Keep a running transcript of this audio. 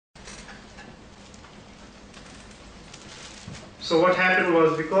So what happened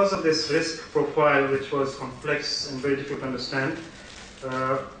was, because of this risk profile, which was complex and very difficult to understand,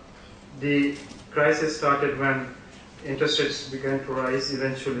 the crisis started when interest rates began to rise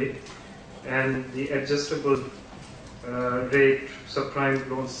eventually, and the adjustable rate subprime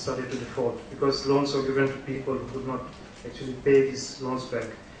loans started to default, because loans were given to people who could not actually pay these loans back.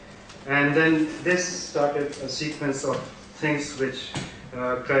 And then this started a sequence of things which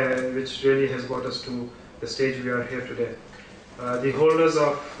really has got us to the stage we are here today. The holders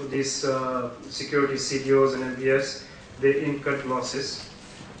of these securities, CDOs and MBS, they incurred losses.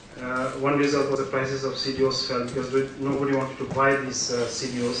 One result was the prices of CDOs fell because nobody wanted to buy these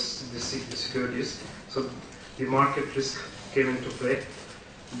CDOs, these securities. So the market risk came into play.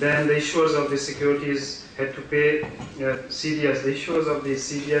 Then the issuers of the securities had to pay CDS. The issuers of the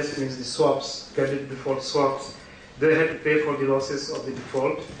CDS means the swaps, credit default swaps. They had to pay for the losses of the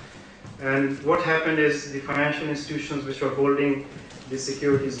default. And what happened is the financial institutions which were holding the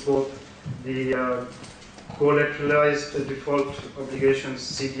securities, both the collateralized default obligations,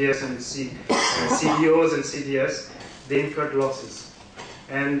 CDS and CDOs and CDS, they incurred losses.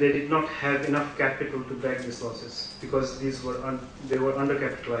 And they did not have enough capital to back these losses because they were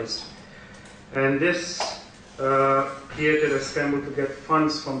undercapitalized. And this created a scramble to get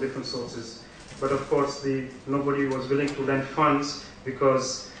funds from different sources. But of course, nobody was willing to lend funds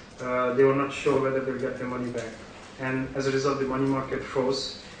because they were not sure whether they'll get their money back. And as a result, the money market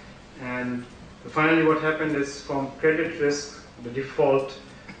froze. And finally, what happened is, from credit risk, the default,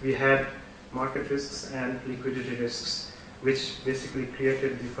 we had market risks and liquidity risks, which basically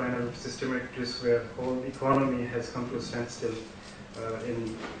created the final systemic risk where whole economy has come to a standstill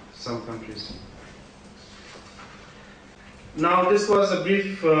in some countries. Now, this was a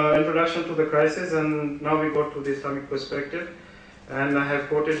brief introduction to the crisis, and now we go to the Islamic perspective. And I have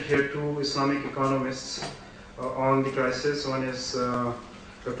quoted here two Islamic economists on the crisis. One is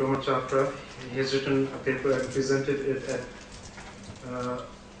Dr. Umar Chafra. He has written a paper and presented it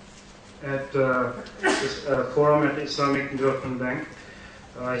at a forum at Islamic Development Bank.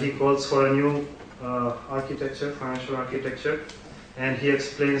 He calls for a new architecture, financial architecture, and he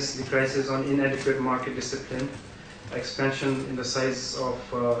explains the crisis on inadequate market discipline, expansion in the size of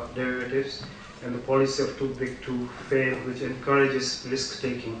derivatives, and the policy of too big to fail, which encourages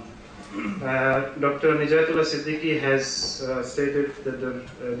risk-taking. Dr. Nijatullah Siddiqui has stated that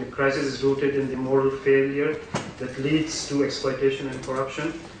the crisis is rooted in the moral failure that leads to exploitation and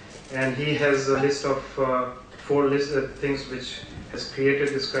corruption. And he has a list of four things which has created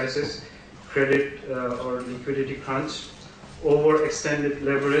this crisis: credit or liquidity crunch, overextended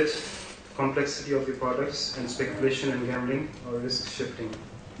leverage, complexity of the products, and speculation and gambling or risk shifting.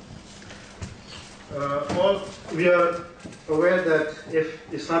 We are aware that if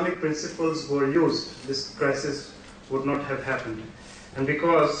Islamic principles were used, this crisis would not have happened. And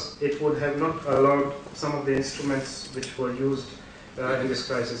because it would have not allowed some of the instruments which were used in this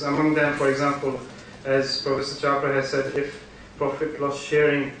crisis. Among them, for example, as Professor Chapra has said, if profit loss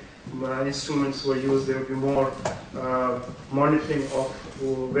sharing instruments were used, there would be more monitoring of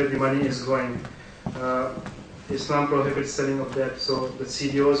where the money is going. Islam prohibits selling of debt, so the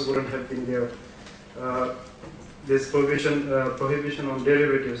CDOs wouldn't have been there. There's prohibition on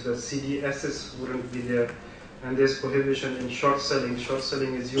derivatives, the CDSs wouldn't be there. And there's prohibition in short selling. Short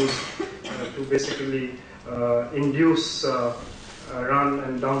selling is used to basically induce a run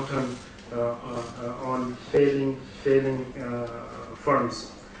and downturn on failing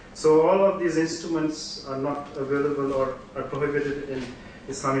firms. So all of these instruments are not available or are prohibited in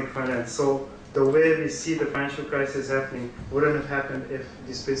Islamic finance. So the way we see the financial crisis happening wouldn't have happened if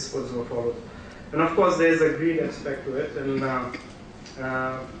these principles were followed. And of course, there is a greed aspect to it, and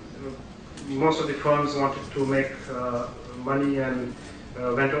most of the firms wanted to make money and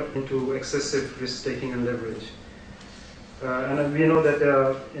went into excessive risk-taking and leverage. And we know that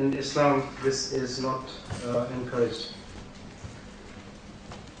in Islam, this is not encouraged.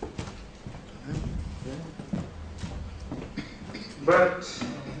 But,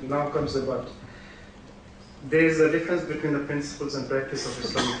 now comes the but. There is a difference between the principles and practice of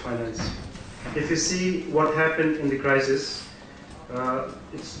Islamic finance. If you see what happened in the crisis,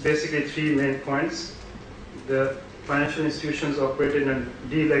 it's basically three main points. The financial institutions operated in a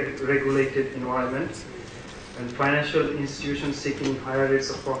deregulated environment, and financial institutions seeking higher rates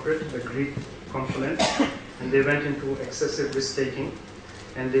of profit, the greed component, and they went into excessive risk-taking,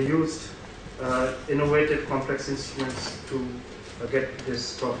 and they used innovative complex instruments to get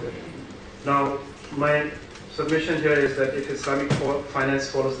this profit. Now, my submission here is that if Islamic finance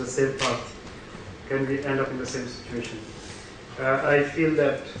follows the same path, can we end up in the same situation? I feel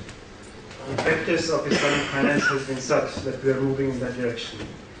that the practice of Islamic finance has been such that we are moving in that direction.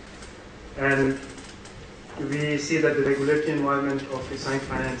 And we see that the regulatory environment of Islamic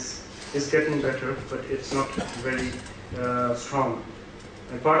finance is getting better, but it's not very strong.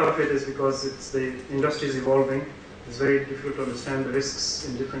 And part of it is because the industry is evolving. It's very difficult to understand the risks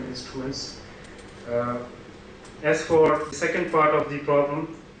in different instruments. As for the second part of the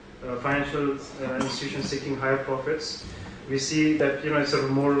problem, financial institutions seeking higher profits, we see that it's a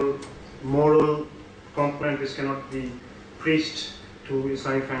moral component which cannot be preached to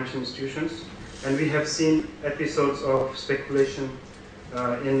Islamic financial institutions. And we have seen episodes of speculation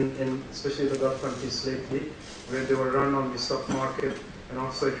in especially the Gulf countries lately, where they were run on the stock market. And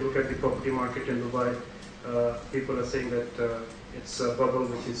also, if you look at the property market in Dubai, people are saying that it's a bubble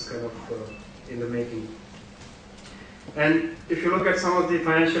which is kind of in the making. And if you look at some of the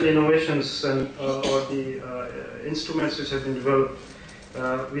financial innovations and or the instruments which have been developed,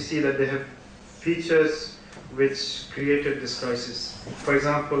 we see that they have features which created this crisis. For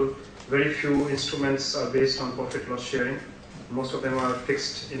example, very few instruments are based on profit loss sharing. Most of them are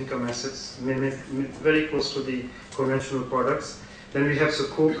fixed income assets, very close to the conventional products. Then we have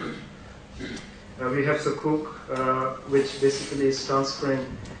Sukuk. Which basically is transferring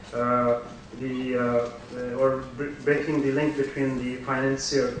or breaking the link between the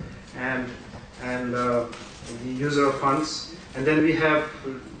financier and the user of funds. And then we have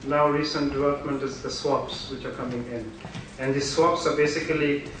now recent development is the swaps which are coming in. And the swaps are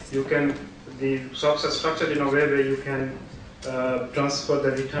basically, the swaps are structured in a way where you can transfer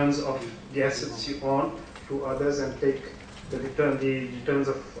the returns of the assets you own to others and take the returns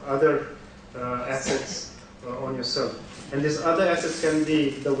of other assets on yourself. And these other assets can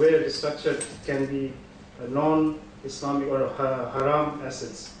be, the way it is structured, can be non-Islamic or haram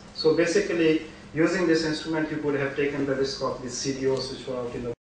assets. So basically, using this instrument, you could have taken the risk of the CDOs which were out in the